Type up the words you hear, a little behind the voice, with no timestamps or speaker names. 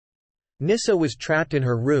Nyssa was trapped in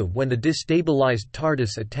her room when the destabilized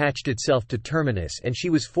TARDIS attached itself to Terminus and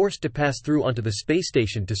she was forced to pass through onto the space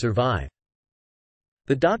station to survive.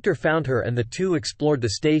 The Doctor found her and the two explored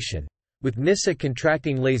the station, with Nyssa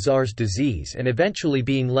contracting Lazar's disease and eventually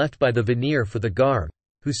being left by the Vanir for the Garm,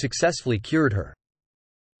 who successfully cured her.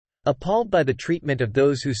 Appalled by the treatment of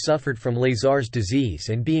those who suffered from Lazar's disease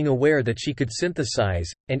and being aware that she could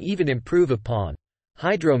synthesize, and even improve upon,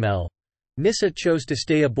 hydromel, Nyssa chose to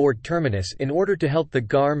stay aboard Terminus in order to help the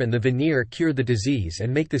Garm and the Vanir cure the disease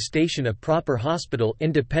and make the station a proper hospital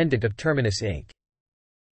independent of Terminus Inc.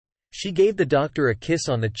 She gave the Doctor a kiss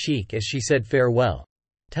on the cheek as she said farewell,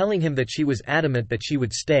 telling him that she was adamant that she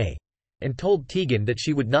would stay, and told Tegan that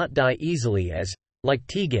she would not die easily as, like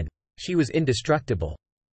Tegan, she was indestructible.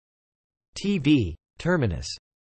 TV, Terminus.